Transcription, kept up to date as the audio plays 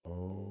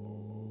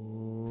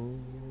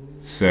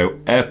So,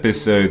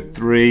 episode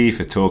 3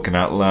 for Talking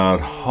Out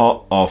Loud,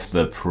 hot off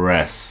the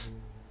press.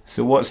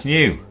 So, what's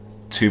new?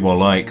 2 more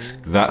likes,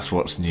 that's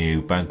what's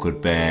new.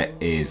 Banquet Bear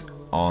is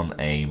on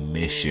a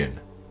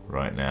mission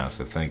right now,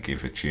 so thank you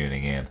for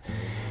tuning in.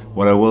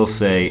 What I will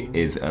say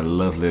is a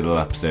lovely little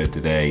episode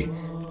today.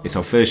 It's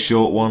our first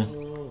short one,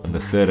 and the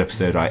 3rd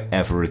episode I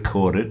ever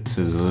recorded,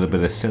 so there's a little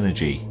bit of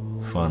synergy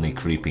finally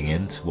creeping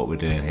into what we're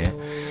doing here.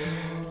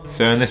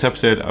 So, in this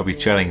episode, I'll be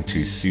chatting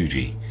to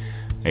Suji,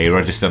 a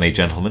Rajasthani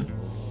gentleman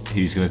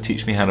who's going to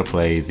teach me how to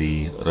play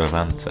the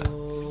Ravanta.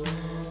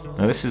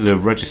 Now this is a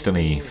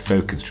Rajasthani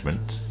folk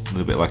instrument, a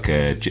little bit like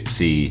a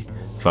gypsy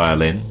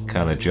violin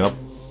kind of job.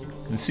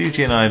 And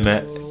Suji and I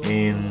met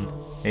in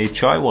a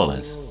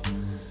chaiwala's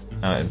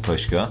out in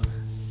Pushkar.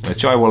 A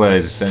chaiwala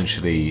is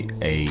essentially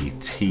a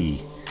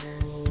tea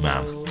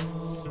man.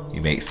 He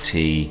makes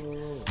tea,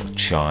 or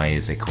chai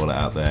as they call it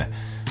out there,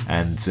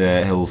 and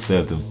he'll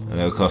serve them. And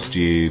it'll cost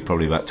you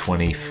probably about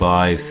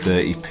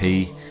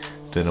 25-30p.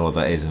 Don't know what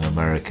that is in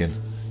American,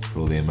 for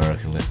all the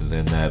American listeners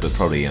in there, but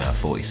probably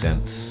 40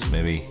 cents,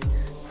 maybe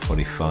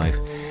 45.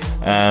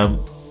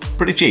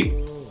 Pretty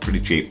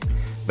cheap.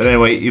 But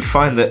anyway, you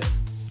find that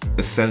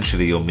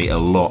essentially you'll meet a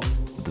lot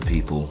of the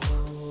people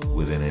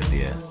within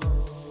India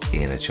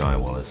in a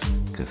chaiwalas,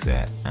 because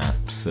they're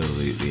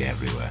absolutely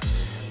everywhere.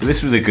 But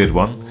this was a good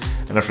one,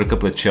 and after a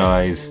couple of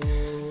chais,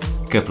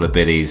 a couple of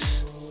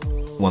biddies,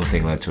 one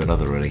thing led to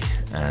another really,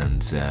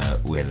 and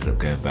we ended up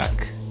going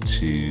back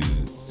to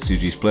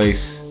Suji's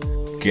place,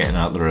 getting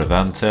out the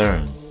Ravanta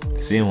and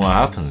seeing what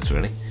happens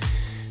really.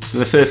 So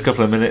the first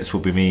couple of minutes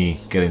will be me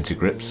getting to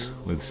grips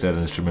with said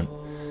instrument.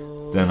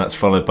 Then that's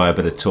followed by a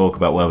bit of talk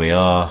about where we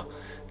are,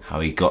 how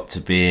he got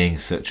to being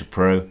such a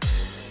pro,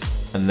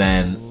 and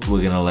then we're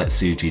going to let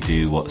Suji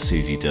do what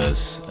Suji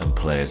does and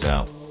play us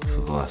out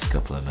for the last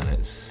couple of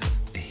minutes.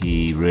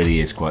 He really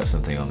is quite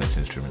something on this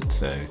instrument,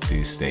 so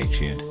do stay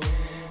tuned.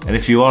 And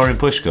if you are in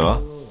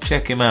Pushkar,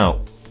 check him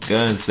out. Go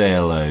and say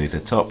hello. He's a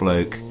top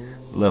bloke,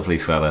 lovely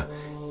fella.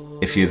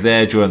 If you're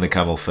there during the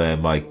Camel Fair,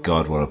 my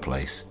God, what a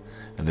place.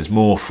 And there's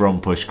more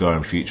from Pushkar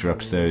in future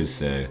episodes,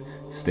 so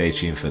stay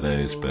tuned for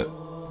those, but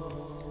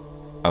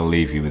I'll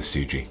leave you with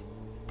Suji.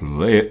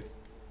 Play it.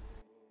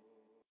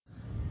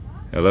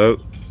 Hello,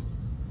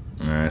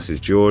 this is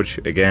George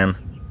again,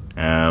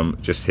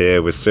 just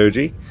here with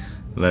Suji,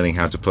 learning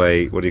how to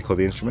play, what do you call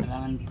the instrument?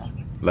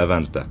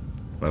 Lavanta.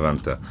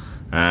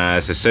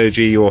 So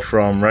Suji, you're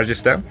from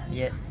Rajasthan?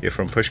 Yes. You're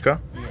from Pushkar?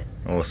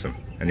 Yes. Awesome.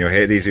 And you're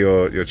here, these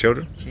are your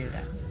children?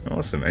 Children.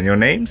 Awesome. And your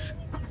names?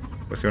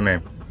 What's your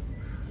name?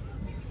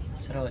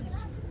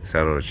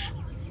 Saroj.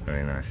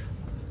 Very nice.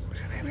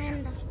 What's your name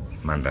again?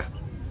 Manda.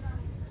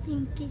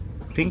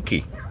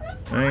 Pinky.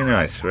 Very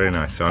nice.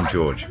 So I'm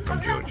George.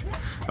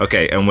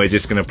 Okay, and we're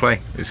just going to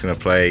play. We're just going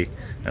to play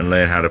and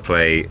learn how to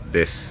play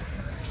this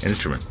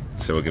instrument.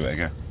 So we'll give it a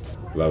go.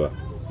 Lower.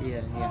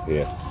 Here.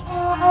 Here.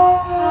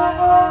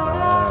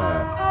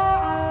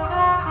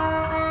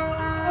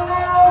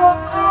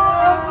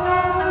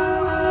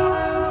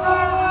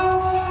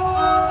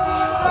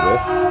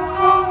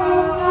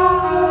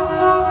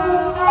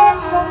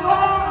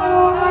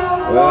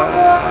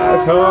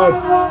 That's hard.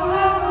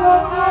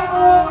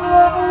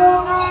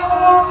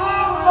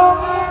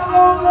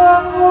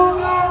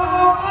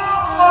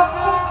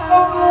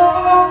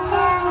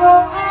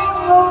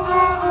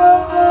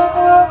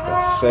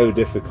 That's so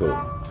difficult.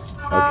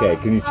 Okay,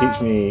 can you teach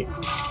me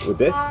with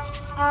this?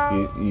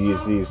 You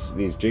use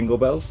these jingle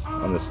bells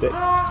on the stick.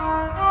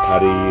 How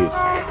do you use?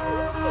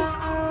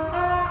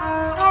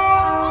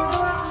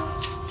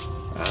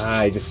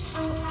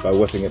 Just by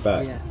whipping it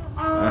back. Yeah.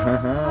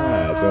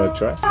 Do you want to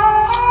try?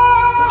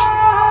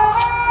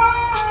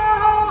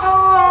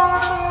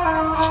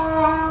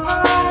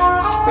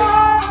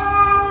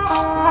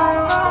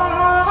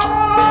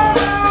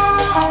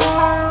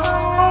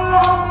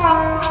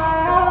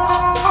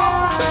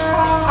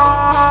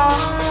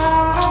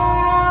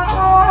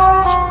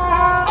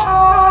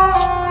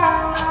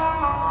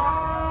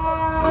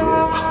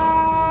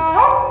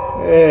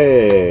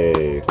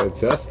 Hey,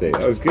 fantastic.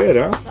 That was good,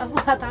 huh?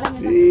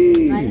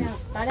 Jeez.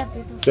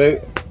 So,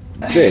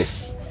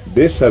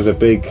 this has a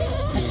big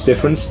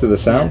difference to the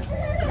sound.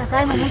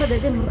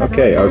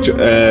 Okay, I'll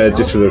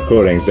just for the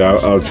recordings,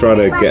 I'll try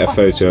to get a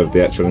photo of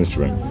the actual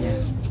instrument.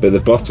 But the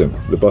bottom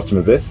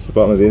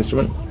of the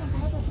instrument,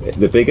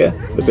 the bigger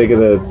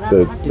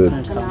the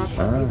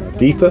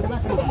deeper.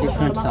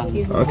 Different sound.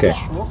 Okay.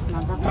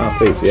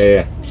 Please,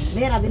 yeah.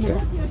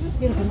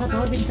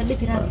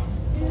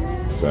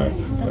 So,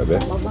 like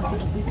this.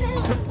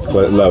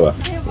 Well, lower.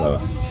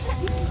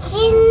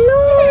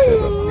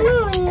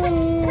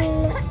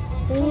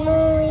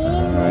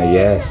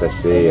 Yes, I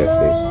see.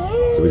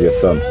 So with your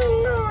thumb.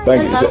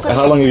 Thank you. So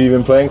how long have you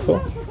been playing for?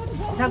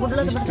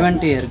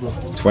 20 years ago.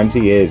 20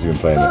 years you've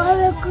been playing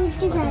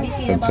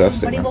this.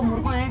 Fantastic. Man.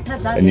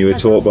 And you were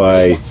taught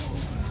by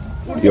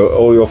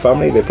all your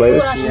family, they play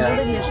this?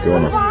 Yeah. Go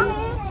on.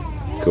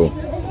 Cool.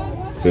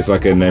 So it's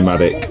like a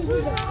nomadic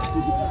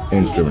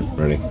instrument,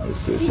 really. It's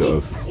sort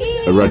of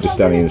a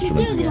Rajasthani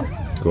instrument. Yeah.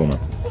 Cool, man.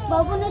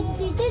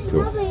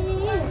 Cool.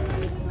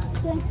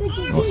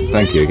 Awesome.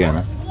 Thank you again,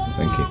 man.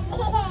 Thank you.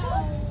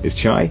 Is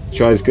chai?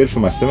 Chai is good for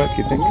my stomach,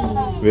 you think?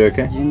 Be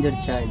okay? Ginger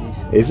chai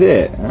this. Is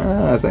it?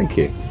 Ah, thank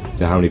you.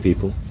 So how many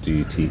people do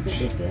you teach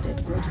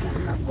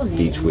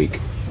each week?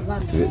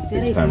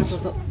 It depends.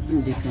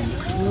 Depends.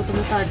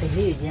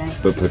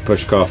 But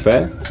Pushkar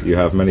Fair, you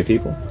have many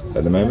people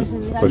at the moment?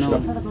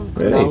 Pushkar?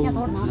 Really?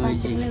 Now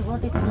noisy.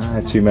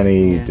 Ah, too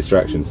many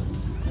distractions.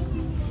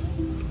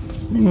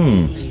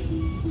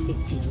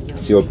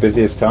 So your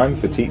busiest time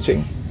for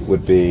teaching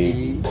would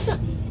be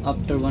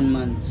After 1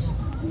 month.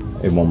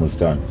 in 1 month's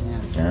time?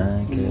 Yeah.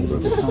 Ah, okay.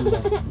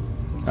 December.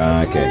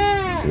 Ah, okay.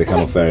 So the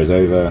Camel Fair is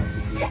over.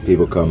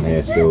 People come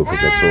here still because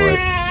they're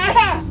tourists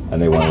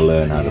and they want to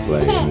learn how to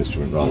play an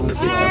instrument rather than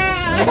see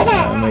camels.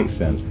 Ah, makes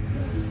sense.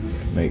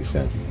 Makes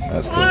sense.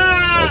 That's cool.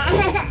 That's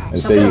cool.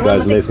 And so you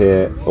guys live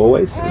here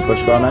always in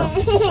Pushkar now,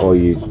 or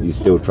you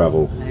still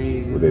travel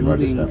within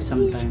Moving Rajasthan?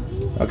 sometime.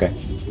 Okay.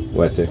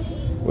 Where to?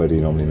 Where do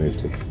you normally move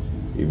to?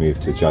 You move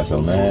to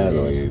Jaisalmer,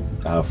 or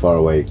how far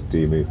away do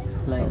you move?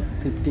 Like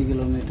 50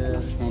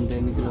 kilometers and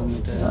 20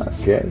 kilometers.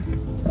 Okay.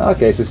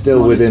 Okay, so still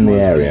Small, within the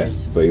small area,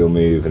 place. but you'll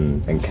move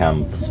and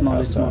camp Small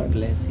outside.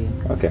 place here.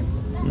 Okay.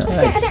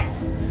 Nice.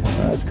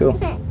 That's cool.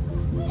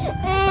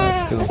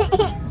 That's cool.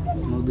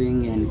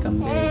 Moving and come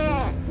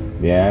back.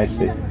 Yeah, I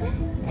see.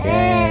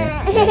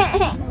 Yeah.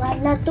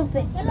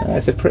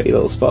 It's a pretty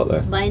little spot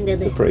though.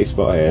 It's a pretty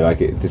spot here. Like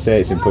to say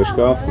it's in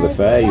Pushkar for the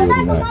fair, you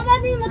wouldn't know.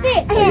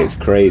 Like it's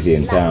crazy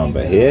in town,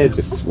 but here,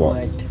 just what?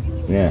 Quiet.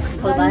 Yeah.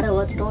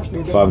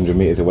 500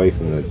 meters away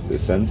from the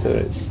centre.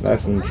 It's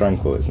nice and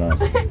tranquil. It's nice.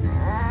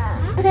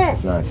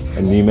 It's nice.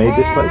 And you made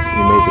this place?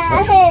 You made this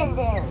house?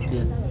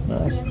 Yeah.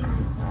 Nice.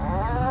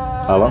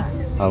 How long?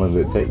 How long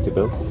did it take to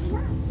build?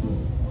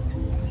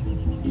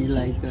 It's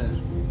like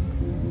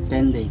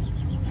 10 days.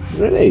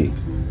 Really?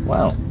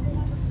 Wow.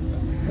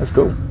 That's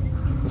cool.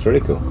 That's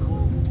really cool.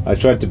 I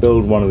tried to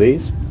build one of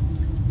these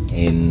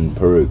in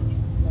Peru,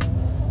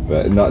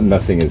 but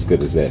nothing as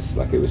good as this.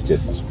 Like it was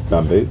just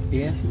bamboo.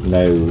 Yeah.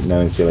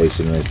 No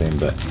insulation or anything,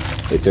 but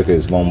it took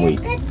us 1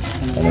 week.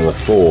 And there were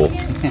 4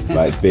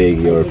 like big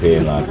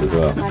European lads as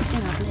well.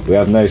 We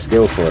have no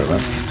skill for it,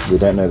 man. We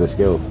don't know the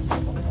skills.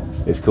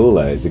 It's cool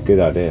though, it's a good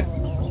idea.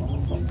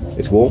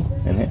 It's warm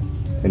in here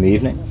in the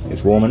evening.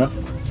 It's warm enough.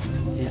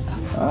 Yeah.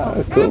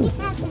 Ah, cool.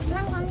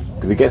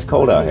 Because it gets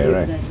cold out here,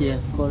 right? Yeah.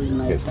 Cold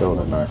night. It gets cold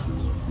at night.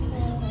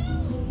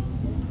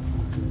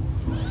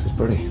 This is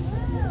pretty.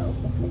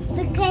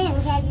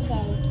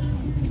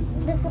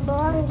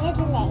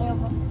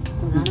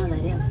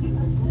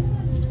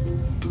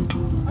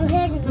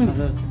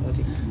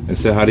 And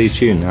so how do you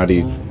tune? How do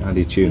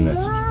you tune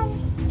this?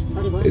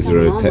 Is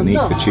there a technique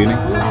for tuning?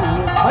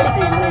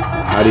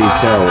 How do you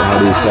tell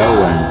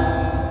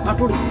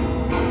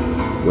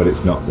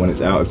when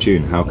it's out of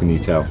tune? How can you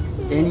tell?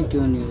 Any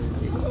tune you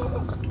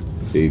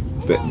play. See,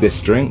 but this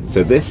string,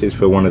 so this is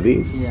for one of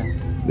these? Yeah.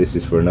 This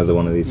is for another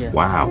one of these? Yeah.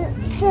 Wow.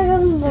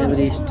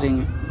 Every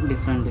string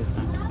different.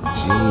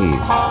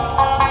 Jeez.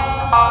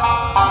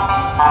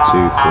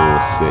 2,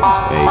 4, 6,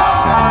 8,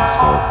 10,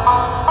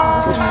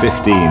 12. So it's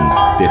 15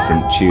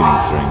 different tuning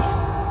strings.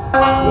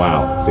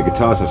 Wow. So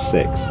guitars have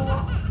 6.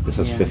 This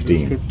has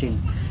 15. 15.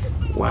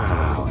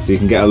 Wow. So you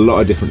can get a lot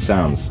of different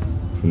sounds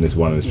from this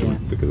one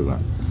instrument because of that.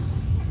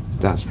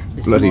 That's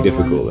The bloody small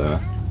difficult one, though.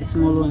 The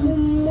small one is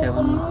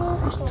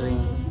 7 string,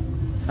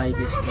 5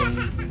 string.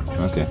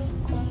 Okay.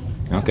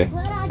 Okay.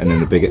 And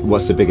then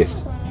what's the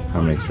biggest?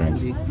 How many strings?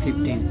 Big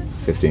 15.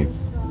 15.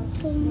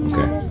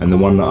 Okay. And the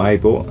one that I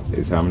bought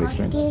is how many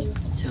strings?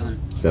 7.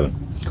 7.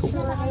 Cool.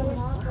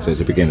 So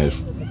it's a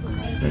beginner's.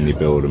 And you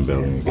build and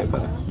build and you get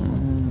better.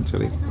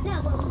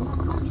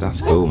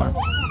 That's cool, man.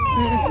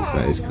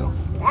 That is cool.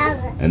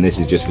 And this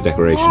is just for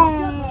decoration.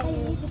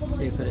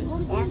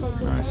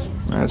 Nice.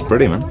 That's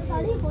pretty, man.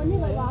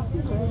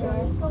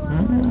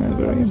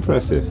 Very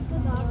impressive.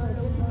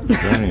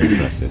 Very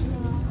impressive.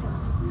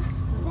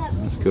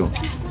 That's cool.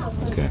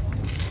 Okay.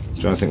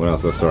 Just trying to think what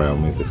else. Oh, sorry, I'll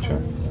move this chair.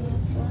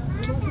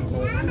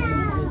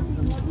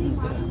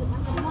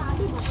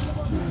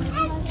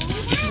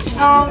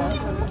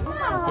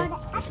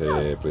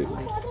 Okay, yeah, please.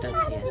 Please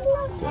touch here.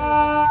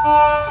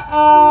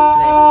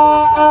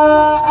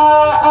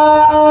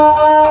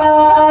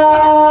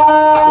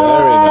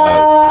 Very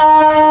nice.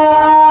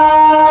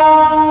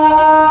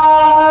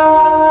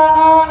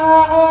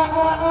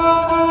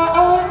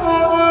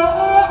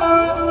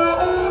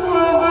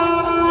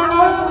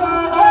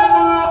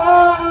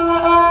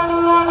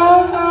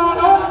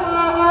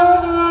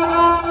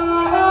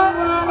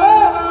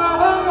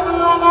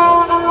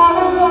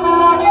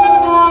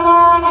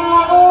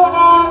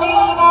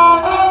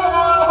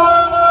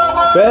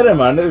 Better,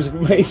 man. It was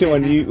amazing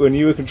when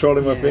you were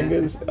controlling my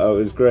fingers. Oh,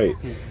 it was great.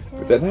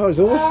 But that was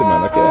awesome,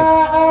 man. Okay.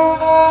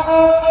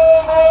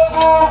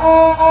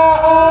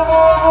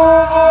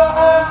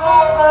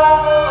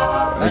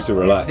 I need to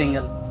relax.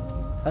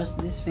 First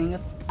this finger.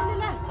 I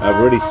have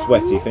really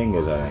sweaty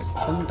fingers, I think.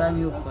 Sometimes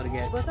you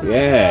forget.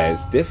 Yeah,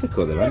 it's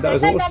difficult, man. That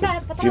was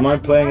awesome. Do you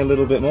mind playing a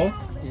little bit more?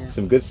 Yeah.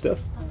 Some good stuff?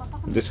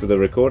 just for the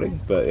recording,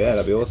 but yeah,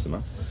 that'd be awesome,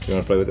 man. You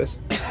want to play with this?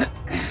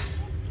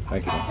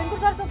 Thank you, man.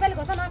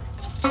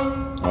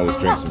 I'll just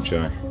drink some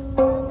chai.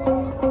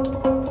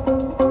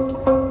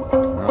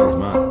 That was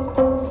mad.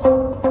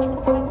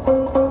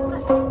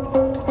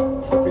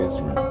 Trippy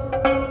instrument.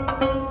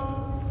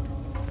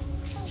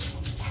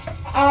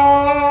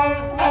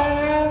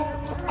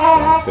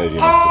 Yeah, Sergio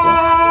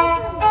Masterclass.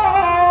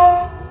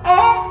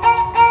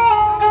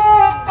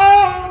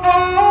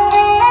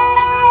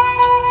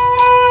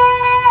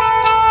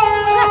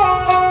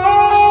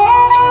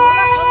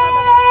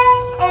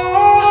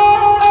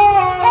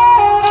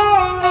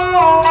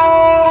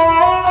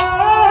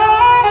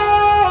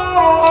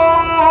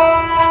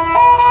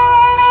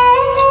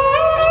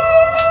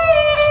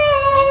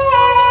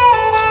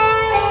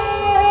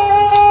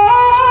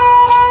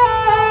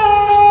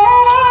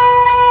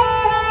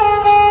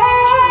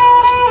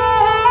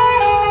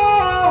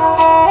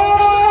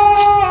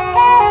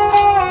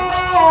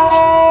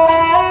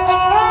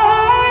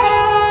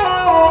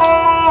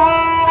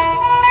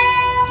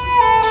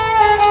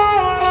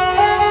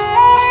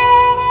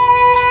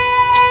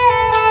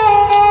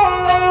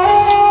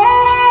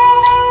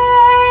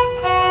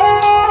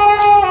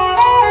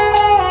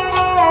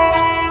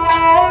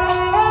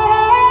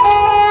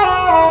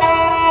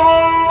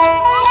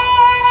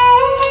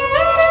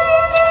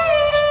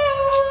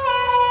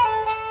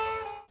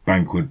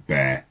 Banquet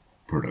Bear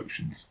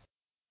Productions.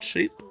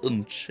 Cheap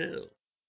and chill.